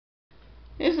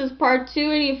This is part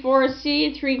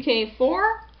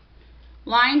 284C3K4,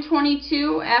 line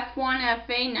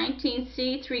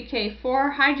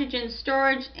 22f1fa19c3k4, hydrogen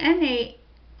storage,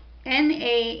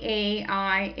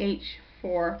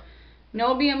 NaAlH4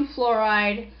 Nobium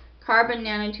Fluoride, carbon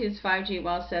nanotubes 5G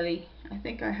Wow Seti. I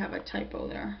think I have a typo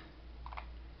there.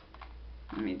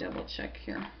 Let me double check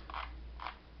here.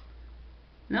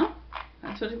 No?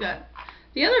 That's what it's got.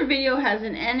 The other video has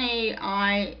an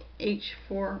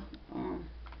NaIH4.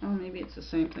 Oh, maybe it's the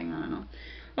same thing. I don't know.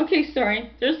 Okay,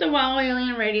 sorry. There's the WOW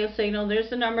alien radio signal.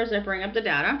 There's the numbers that bring up the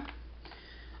data.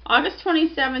 August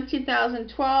 27,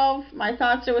 2012. My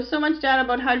thoughts. There was so much data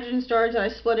about hydrogen storage that I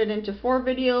split it into 4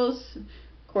 videos.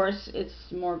 Of course,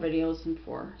 it's more videos than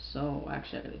 4. So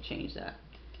actually, I got to change that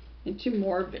into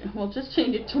more. We'll just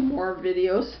change it to more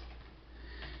videos.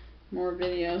 More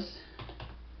videos.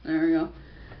 There we go.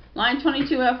 Line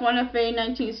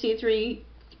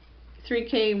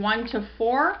 22f1fa19c3k1 to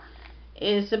 4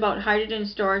 is about hydrogen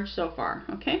storage so far.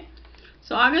 Okay,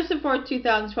 so August the 4th,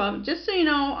 2012. Just so you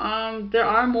know, there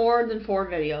are more than 4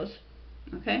 videos.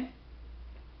 Okay,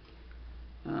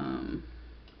 I'll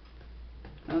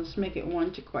just make it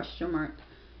 1 to question mark.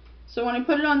 So when I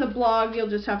put it on the blog, you'll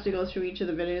just have to go through each of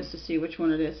the videos to see which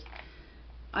one it is.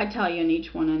 I tell you in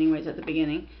each one anyways at the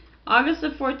beginning. August the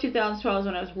 4th, 2012 is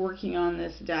when I was working on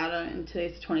this data, and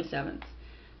today's the 27th.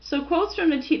 So quotes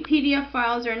from the PDF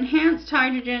files are enhanced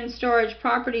hydrogen storage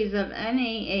properties of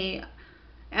NaAlH4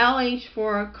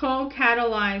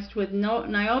 co-catalyzed with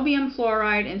niobium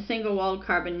fluoride and single-walled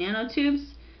carbon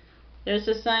nanotubes. There's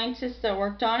the scientist that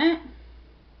worked on it.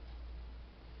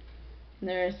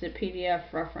 There's the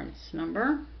PDF reference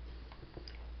number.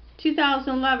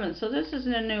 2011, so this is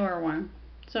a newer one.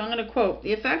 So I'm going to quote,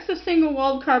 the effects of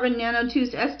single-walled carbon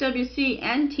nanotubes SWC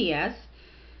and TS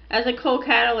as a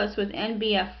co-catalyst with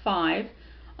NBF5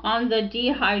 on the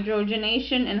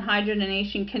dehydrogenation and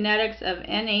hydrogenation kinetics of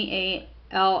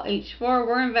NaAlH4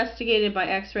 were investigated by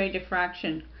X-ray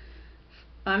diffraction.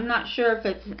 I'm not sure if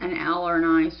it's an L or an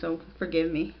I, so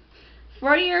forgive me.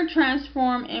 Fourier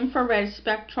transform infrared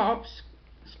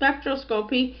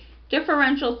spectroscopy,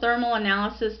 differential thermal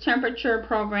analysis, temperature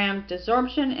programmed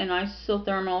desorption, and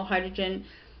isothermal hydrogen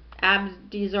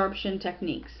absorption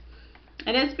techniques.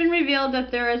 It has been revealed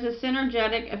that there is a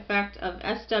synergetic effect of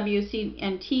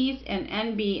SWCNTs and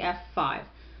NBF5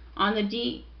 on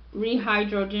the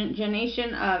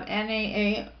rehydrogenation of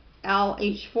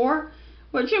NaAlH4,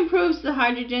 which improves the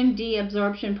hydrogen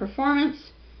deabsorption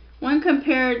performance when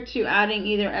compared to adding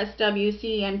either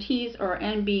SWCNTs or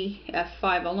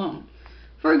NBF5 alone.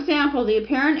 For example, the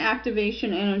apparent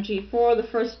activation energy for the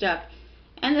first step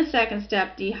and the second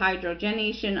step,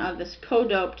 dehydrogenation of this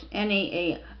co-doped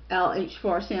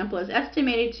NaAlH4 sample, is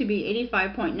estimated to be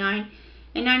 85.9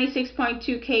 and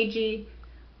 96.2 kg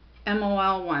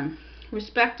mol1,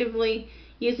 respectively,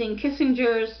 using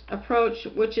Kissinger's approach,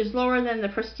 which is lower than the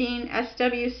pristine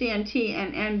SWCNT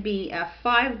and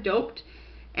NBF5 doped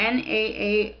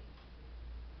NaAlH4,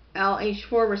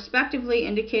 respectively,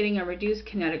 indicating a reduced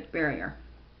kinetic barrier.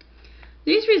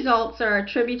 These results are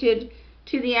attributed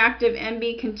to the active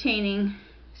NB-containing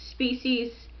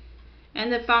species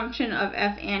and the function of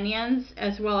F anions,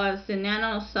 as well as the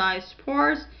nano-sized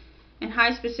pores and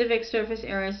high specific surface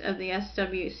areas of the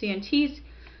SWCNTs,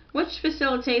 which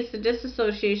facilitates the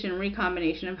dissociation and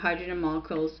recombination of hydrogen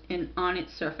molecules on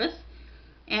its surface,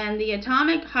 and the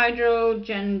atomic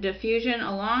hydrogen diffusion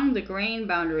along the grain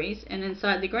boundaries and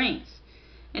inside the grains,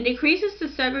 and decreases the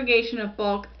segregation of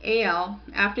bulk Al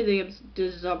after the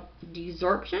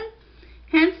desorption.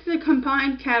 Hence, the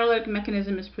combined catalytic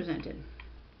mechanism is presented.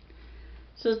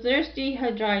 So there's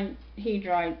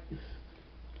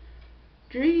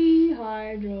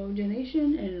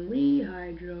dehydrogenation and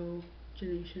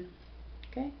rehydrogenation.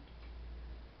 Okay,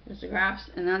 there's the graphs,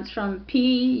 and that's from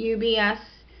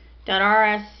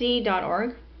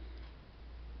pubs.rsc.org.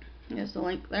 There's the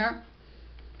link there.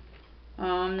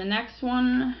 The next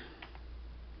one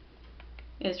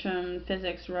is from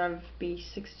Physics Rev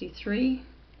B63,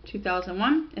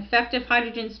 2001. Effective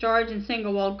hydrogen storage in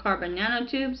single-walled carbon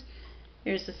nanotubes.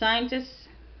 Here's the scientists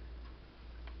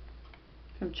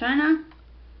from China.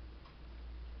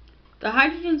 The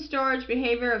hydrogen storage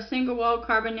behavior of single-walled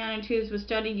carbon nanotubes was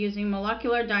studied using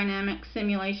molecular dynamic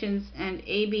simulations and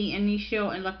AB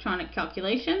initio electronic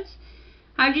calculations.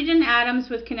 Hydrogen atoms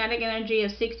with kinetic energy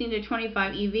of 16 to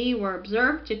 25 eV were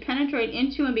observed to penetrate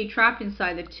into and be trapped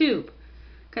inside the tube.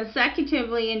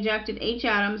 Consecutively injected H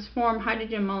atoms form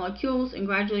hydrogen molecules and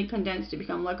gradually condense to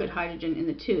become liquid hydrogen in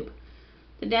the tube.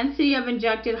 The density of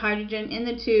injected hydrogen in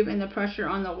the tube and the pressure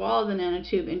on the wall of the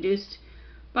nanotube induced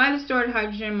by the stored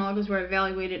hydrogen molecules were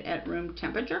evaluated at room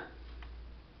temperature.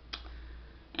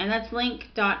 And that's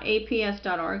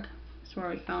link.aps.org. That's where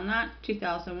we found that,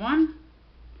 2001.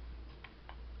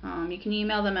 You can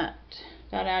email them at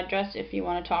that address if you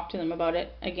want to talk to them about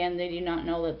it. Again, they do not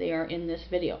know that they are in this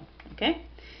video. Okay?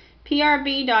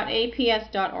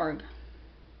 prb.aps.org.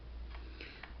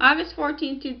 August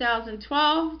 14,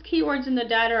 2012. Keywords in the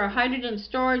data are hydrogen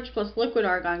storage plus liquid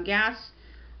argon gas.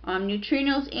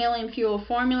 Neutrinos, alien fuel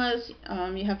formulas.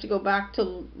 You have to go back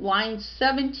to line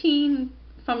 17.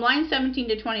 From line 17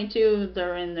 to 22,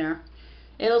 they're in there.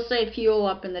 It'll say fuel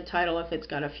up in the title if it's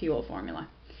got a fuel formula.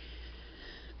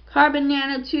 Carbon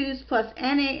nanotubes plus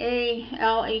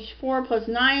NaAlH4 plus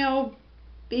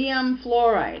niobium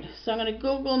fluoride. So I'm going to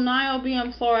Google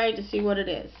niobium fluoride to see what it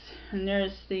is. And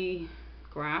there's the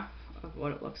graph of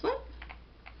what it looks like.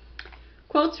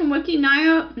 Quotes from Wiki.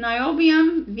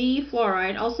 Niobium V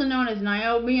fluoride, also known as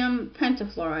niobium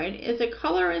pentafluoride, is a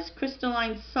colorless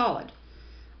crystalline solid,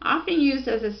 often used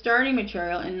as a starting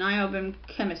material in niobium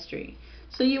chemistry.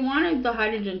 So you wanted the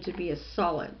hydrogen to be a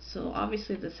solid, so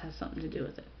obviously this has something to do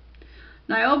with it.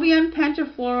 Niobium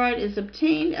pentafluoride is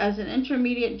obtained as an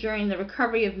intermediate during the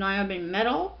recovery of niobium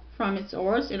metal from its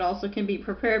ores. It also can be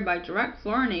prepared by direct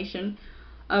fluorination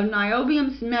of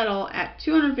niobium's metal at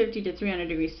 250 to 300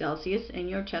 degrees Celsius, and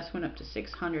your test went up to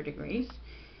 600 degrees,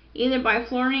 either by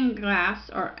fluorine gas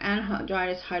or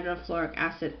anhydrous hydrofluoric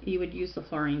acid. You would use the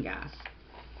fluorine gas.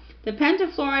 The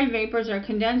pentafluoride vapors are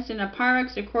condensed in a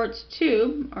Pyrex or quartz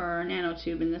tube, or a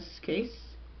nanotube in this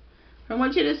case, from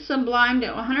which it is sublimed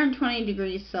at 120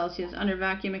 degrees Celsius under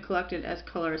vacuum and collected as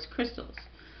colorless crystals.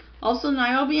 Also,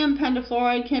 niobium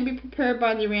pentafluoride can be prepared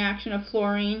by the reaction of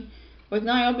fluorine with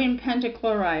niobium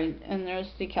pentachloride, and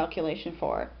there's the calculation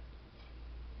for it.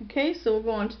 Okay, so we'll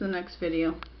go on to the next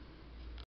video.